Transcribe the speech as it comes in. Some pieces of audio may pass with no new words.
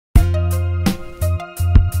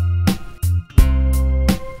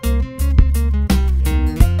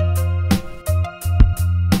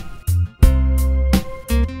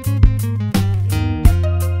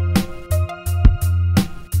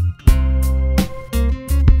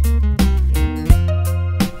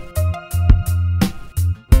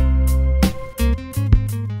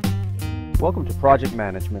Welcome to Project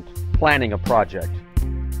Management, Planning a Project.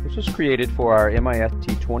 This was created for our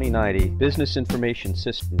MIST 2090 Business Information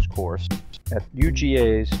Systems course at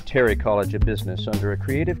UGA's Terry College of Business under a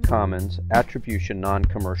Creative Commons Attribution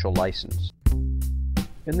Non-Commercial License.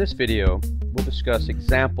 In this video, we'll discuss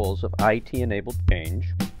examples of IT-enabled change,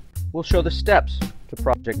 we'll show the steps to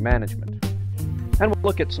project management, and we'll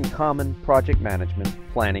look at some common project management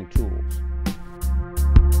planning tools.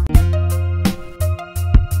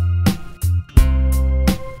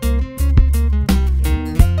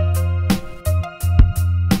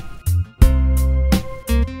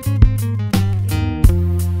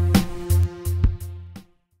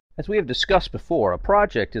 As we have discussed before, a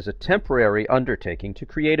project is a temporary undertaking to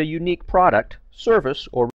create a unique product, service,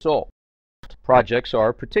 or result. Projects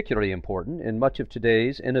are particularly important in much of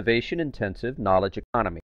today's innovation-intensive knowledge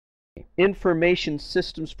economy. Information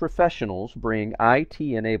systems professionals bring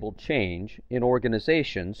IT-enabled change in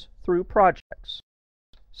organizations through projects.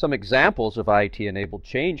 Some examples of IT-enabled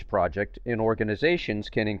change project in organizations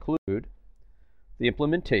can include the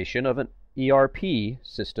implementation of an ERP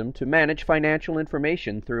system to manage financial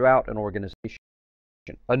information throughout an organization,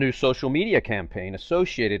 a new social media campaign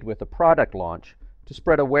associated with a product launch to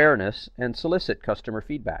spread awareness and solicit customer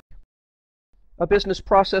feedback, a business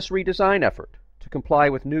process redesign effort to comply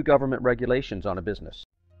with new government regulations on a business.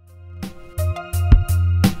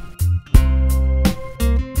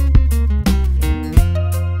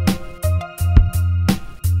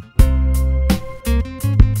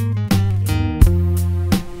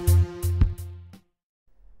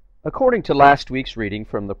 According to last week's reading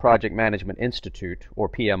from the Project Management Institute, or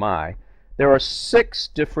PMI, there are 6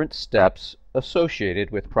 different steps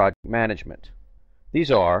associated with project management.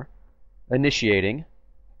 These are initiating,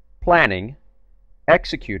 planning,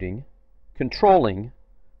 executing, controlling,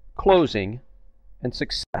 closing, and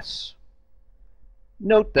success.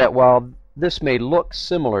 Note that while this may look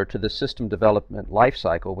similar to the system development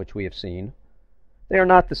lifecycle which we have seen, they are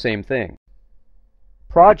not the same thing.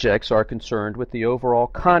 Projects are concerned with the overall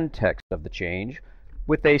context of the change,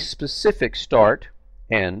 with a specific start,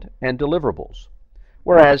 end, and deliverables,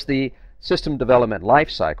 whereas the System Development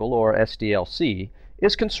Lifecycle, or SDLC,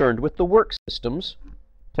 is concerned with the work systems,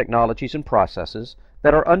 technologies, and processes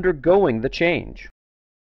that are undergoing the change.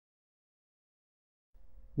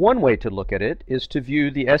 One way to look at it is to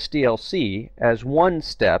view the SDLC as one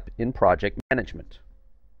step in project management.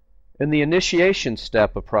 In the initiation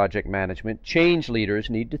step of project management, change leaders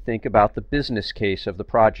need to think about the business case of the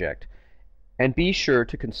project and be sure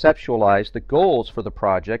to conceptualize the goals for the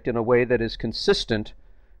project in a way that is consistent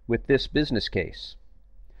with this business case.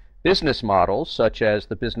 Business models, such as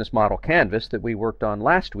the business model canvas that we worked on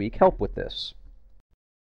last week, help with this.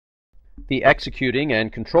 The executing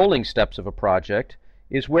and controlling steps of a project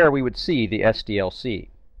is where we would see the SDLC.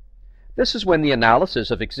 This is when the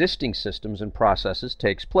analysis of existing systems and processes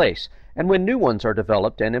takes place, and when new ones are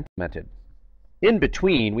developed and implemented. In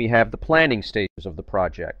between, we have the planning stages of the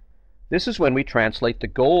project. This is when we translate the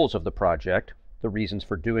goals of the project, the reasons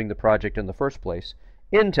for doing the project in the first place,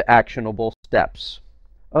 into actionable steps.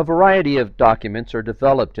 A variety of documents are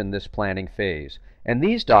developed in this planning phase, and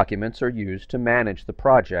these documents are used to manage the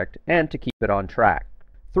project and to keep it on track.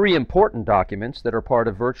 3 important documents that are part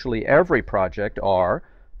of virtually every project are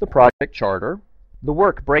the project charter, the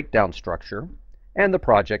work breakdown structure, and the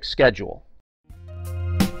project schedule.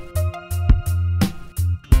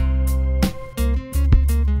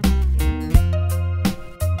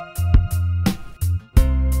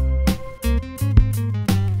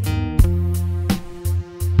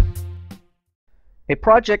 A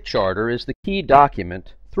project charter is the key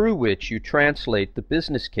document through which you translate the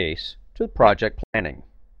business case to project planning.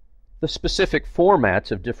 The specific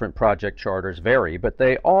formats of different project charters vary, but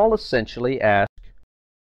they all essentially ask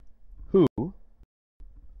who,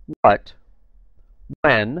 what,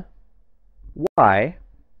 when, why,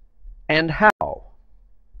 and how.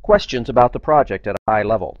 Questions about the project at a high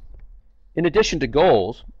level. In addition to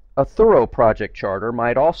goals, a thorough project charter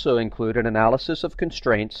might also include an analysis of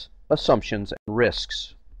constraints, assumptions, and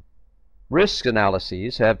risks. Risk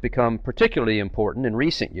analyses have become particularly important in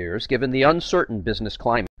recent years given the uncertain business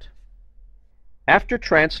climate. After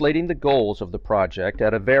translating the goals of the project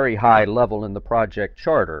at a very high level in the project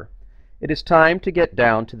charter, it is time to get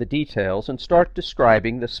down to the details and start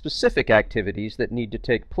describing the specific activities that need to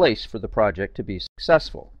take place for the project to be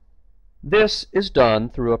successful. This is done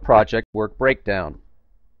through a project work breakdown.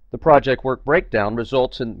 The project work breakdown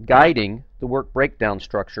results in guiding the work breakdown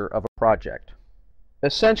structure of a project.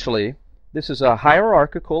 Essentially, this is a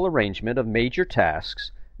hierarchical arrangement of major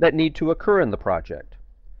tasks that need to occur in the project.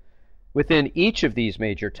 Within each of these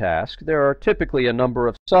major tasks, there are typically a number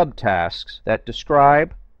of subtasks that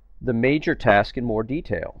describe the major task in more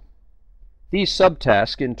detail. These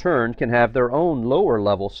subtasks in turn can have their own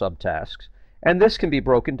lower-level subtasks, and this can be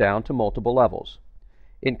broken down to multiple levels.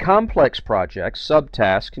 In complex projects,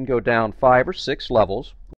 subtasks can go down 5 or 6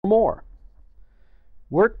 levels or more.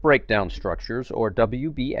 Work breakdown structures, or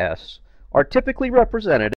WBS, are typically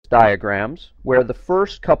represented as diagrams where the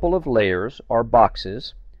first couple of layers are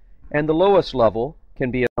boxes and the lowest level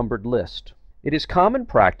can be a numbered list. It is common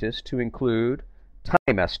practice to include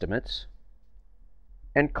time estimates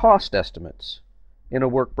and cost estimates in a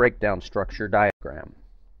work breakdown structure diagram.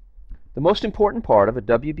 The most important part of a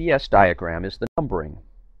WBS diagram is the numbering.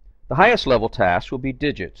 The highest level tasks will be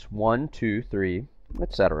digits 1, 2, 3,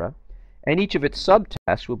 etc., and each of its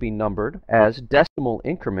subtasks will be numbered as decimal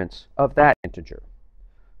increments of that integer.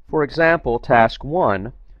 For example, task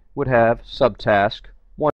 1 would have subtask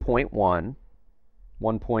 1.1,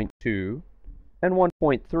 1.2, and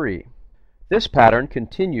 1.3. This pattern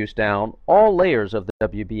continues down all layers of the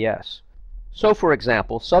WBS. So, for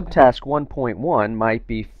example, subtask 1.1 might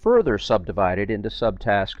be further subdivided into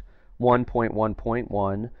subtask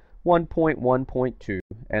 1.1.1, 1.1.2,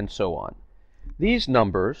 and so on. These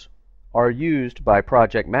numbers are used by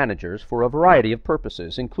project managers for a variety of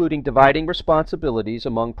purposes, including dividing responsibilities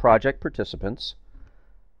among project participants,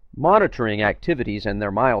 monitoring activities and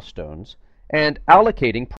their milestones, and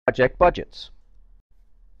allocating project budgets.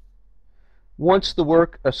 Once the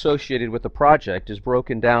work associated with the project is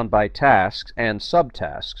broken down by tasks and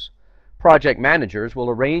subtasks, project managers will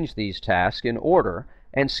arrange these tasks in order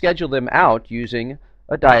and schedule them out using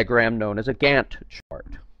a diagram known as a Gantt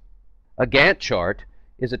chart. A Gantt chart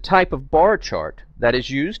is a type of bar chart that is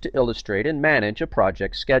used to illustrate and manage a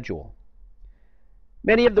project schedule.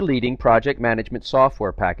 Many of the leading project management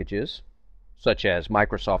software packages, such as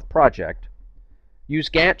Microsoft Project, use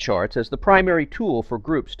Gantt charts as the primary tool for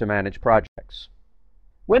groups to manage projects.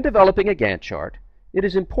 When developing a Gantt chart, it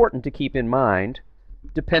is important to keep in mind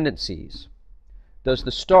dependencies. Does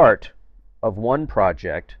the start of one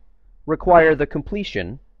project require the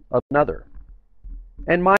completion of another?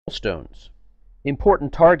 And milestones,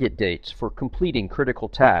 important target dates for completing critical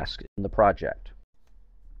tasks in the project.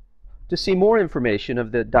 To see more information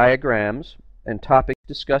of the diagrams and topics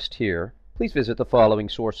discussed here, please visit the following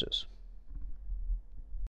sources.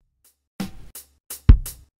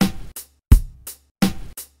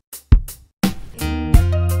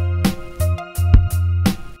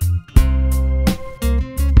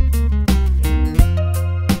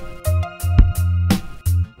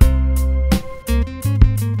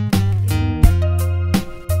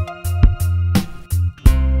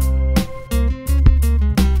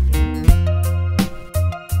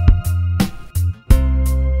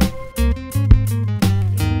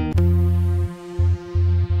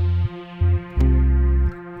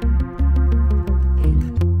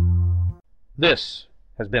 This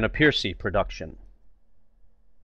has been a Piercy production.